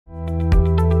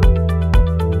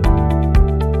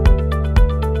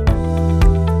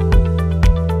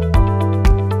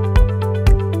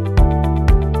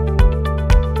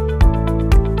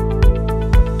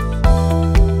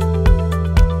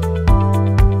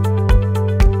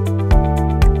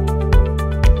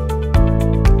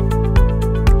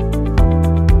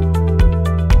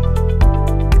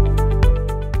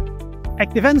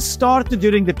that event started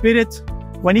during the period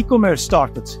when e-commerce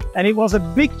started. And it was a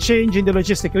big change in the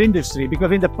logistical industry,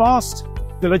 because in the past,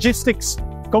 the logistics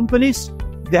companies,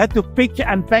 they had to pick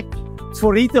and pack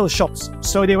for retail shops.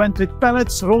 So they went with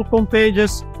pallets, roll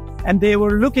containers, and they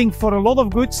were looking for a lot of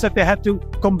goods that they had to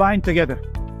combine together.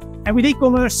 And with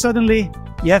e-commerce, suddenly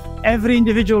you have every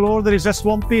individual order is just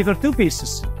one piece or two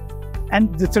pieces.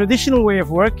 And the traditional way of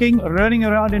working, running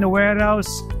around in a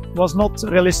warehouse, was not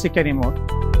realistic anymore.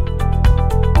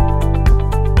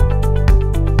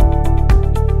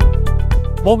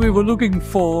 What we were looking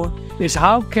for is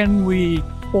how can we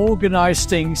organize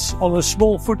things on a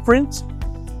small footprint,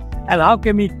 and how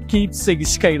can we keep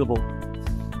things scalable.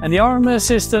 And the RMS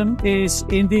system is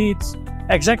indeed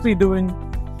exactly doing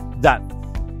that.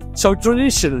 So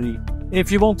traditionally,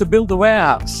 if you want to build a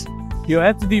warehouse, you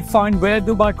have to define where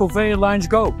do my conveyor lines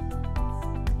go.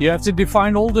 You have to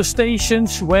define all the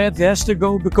stations where it has to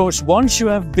go, because once you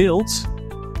have built,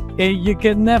 you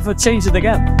can never change it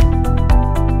again.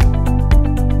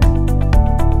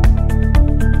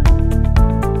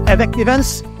 At Active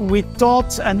Events, we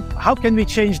thought, and how can we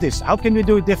change this? How can we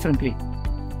do it differently?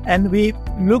 And we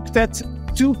looked at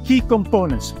two key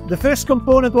components. The first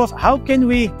component was, how can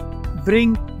we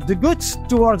bring the goods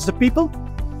towards the people,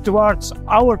 towards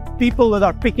our people that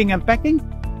are picking and packing?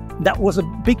 That was a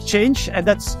big change, and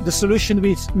that's the solution.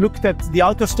 We looked at the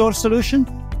AutoStore solution.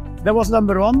 That was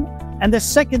number one. And the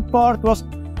second part was,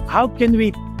 how can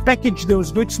we package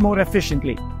those goods more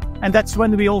efficiently? And that's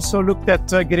when we also looked at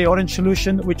Gray-Orange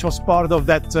solution, which was part of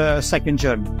that second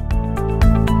journey.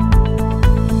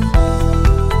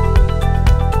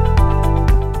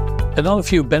 Another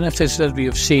few benefits that we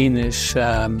have seen is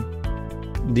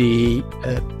the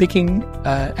picking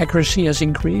accuracy has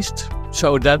increased.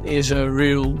 So that is a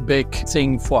real big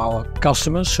thing for our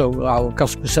customers, so our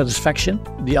customer satisfaction.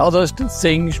 The other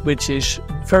thing, which is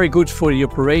very good for the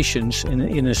operations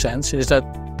in a sense, is that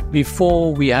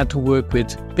before we had to work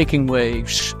with picking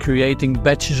waves, creating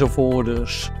batches of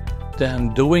orders,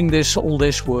 then doing all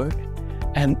this work.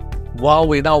 And while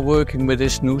we're now working with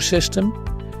this new system,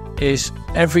 is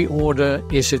every order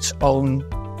is its own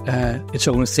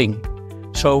thing.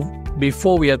 So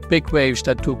before we had pick waves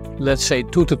that took, let's say,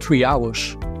 2 to 3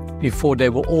 hours before they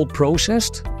were all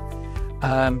processed.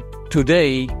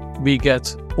 Today we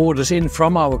get orders in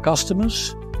from our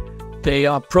customers. They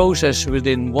are processed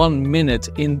within 1 minute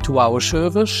into our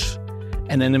servers,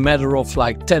 and in a matter of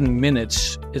like 10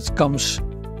 minutes, it comes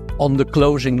on the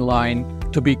closing line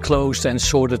to be closed and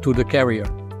sorted to the carrier.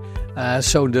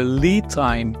 So the lead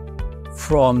time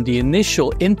from the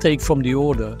initial intake from the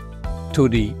order to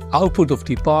the output of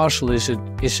the parcel is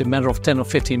a matter of 10 or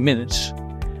 15 minutes,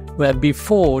 where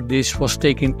before this was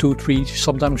taking 2, 3,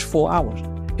 sometimes 4 hours.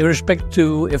 In respect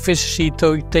to efficiency,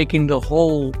 taking the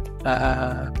whole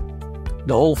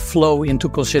flow into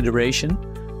consideration,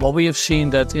 what we have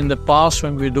seen that in the past,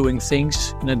 when we're doing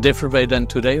things in a different way than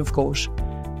today, of course,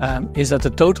 is that the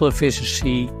total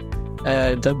efficiency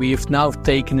that we have now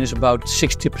taken is about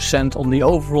 60% on the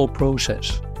overall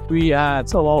process. We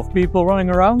had a lot of people running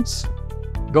around,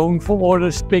 going for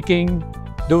orders, picking,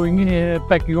 doing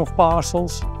packing of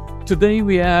parcels. Today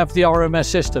we have the RMS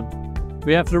system.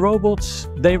 We have the robots,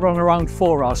 they run around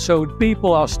for us. So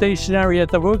people are stationary at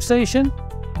the workstation.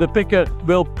 The picker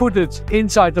will put it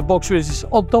inside the box which is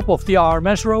on top of the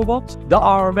RMS robot. The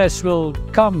RMS will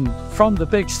come from the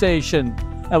pick station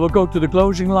and will go to the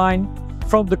closing line.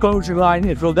 From the closing line,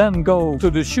 it will then go to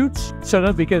the chutes so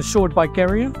that we can sort by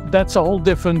carrier. That's a whole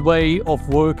different way of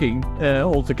working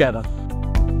altogether.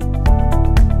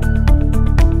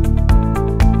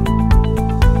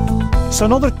 So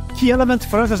another key element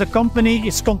for us as a company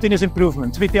is continuous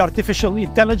improvement. With the artificial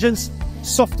intelligence,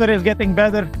 software is getting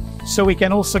better, so we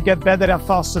can also get better and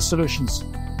faster solutions.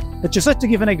 But just to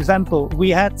give an example, we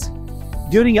had,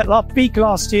 during a peak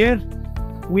last year,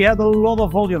 we had a lot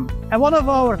of volume. And one of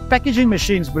our packaging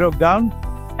machines broke down,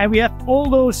 and we had all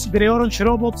those Gray-Orange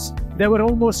robots, they were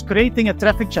almost creating a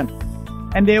traffic jam,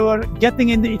 and they were getting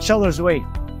in each other's way.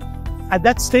 At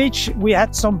that stage, we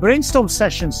had some brainstorm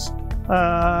sessions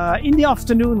in the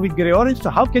afternoon with Gray-Orange, so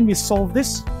how can we solve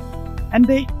this? And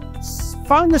they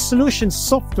found a solution,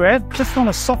 software, just on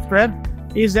a software,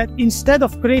 is that instead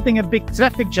of creating a big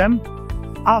traffic jam,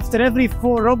 after every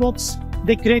 4 robots,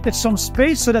 they created some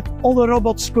space so that all the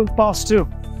robots could pass through.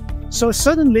 So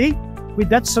suddenly, with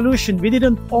that solution, we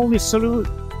didn't only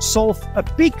solve a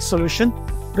peak solution,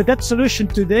 but that solution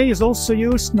today is also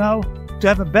used now to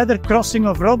have a better crossing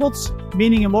of robots,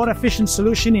 meaning a more efficient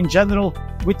solution in general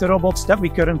with the robots that we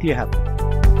currently have.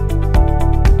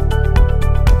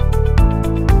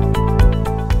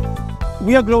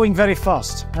 We are growing very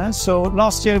fast. So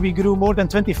last year we grew more than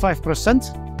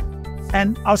 25%.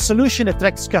 And our solution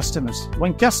attracts customers.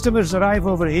 When customers arrive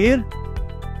over here,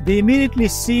 they immediately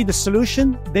see the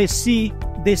solution, they see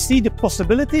the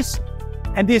possibilities,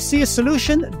 and they see a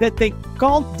solution that they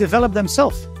can't develop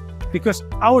themselves. Because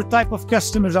our type of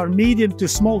customers are medium to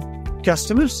small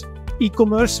customers,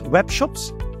 e-commerce, web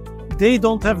shops. They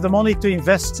don't have the money to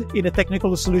invest in a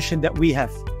technical solution that we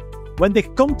have. When they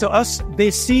come to us, they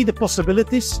see the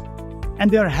possibilities and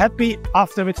they are happy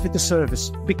afterwards with the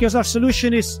service. Because our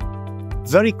solution is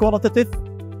very qualitative.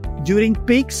 During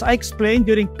peaks, I explained,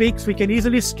 during peaks we can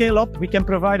easily scale up, we can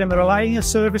provide them a reliable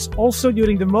service. Also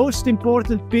during the most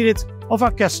important period of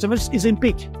our customers is in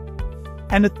peak.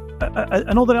 And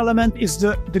another element is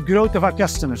the growth of our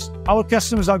customers. Our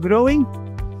customers are growing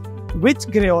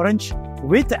with Grey Orange,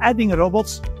 with adding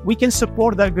robots, we can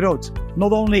support their growth.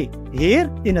 Not only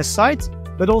here in a site,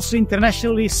 but also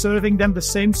internationally serving them the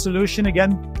same solution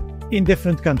again in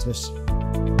different countries.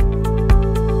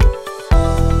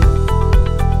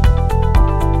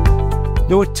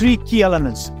 There were three key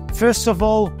elements. First of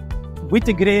all, with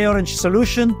the Grey Orange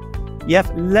solution, you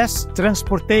have less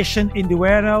transportation in the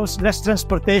warehouse, less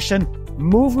transportation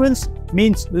movements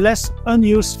means less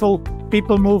unuseful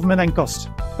people movement and cost.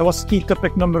 That was key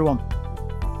topic number one.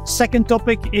 Second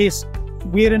topic is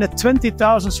we're in a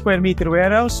 20,000 square meter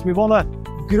warehouse. We want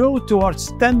to grow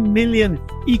towards 10 million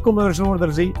e-commerce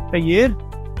orders a year,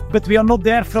 but we are not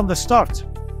there from the start.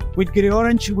 With Grey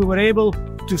Orange, we were able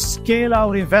to scale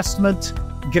our investment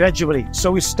gradually.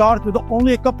 So we start with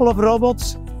only a couple of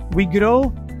robots, we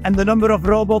grow, and the number of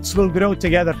robots will grow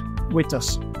together with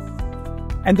us.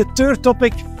 And the third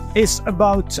topic is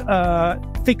about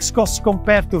fixed costs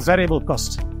compared to variable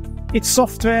costs. It's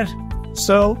software,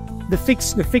 so the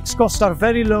fixed costs are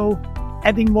very low.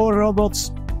 Adding more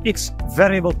robots, it's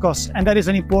variable costs, and that is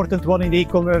an important one in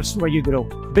e-commerce where you grow.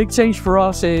 Big change for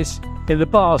us is, in the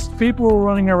past, people were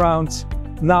running around.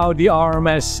 Now the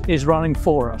RMS is running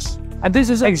for us. And this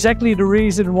is exactly the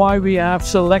reason why we have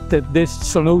selected this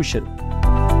solution.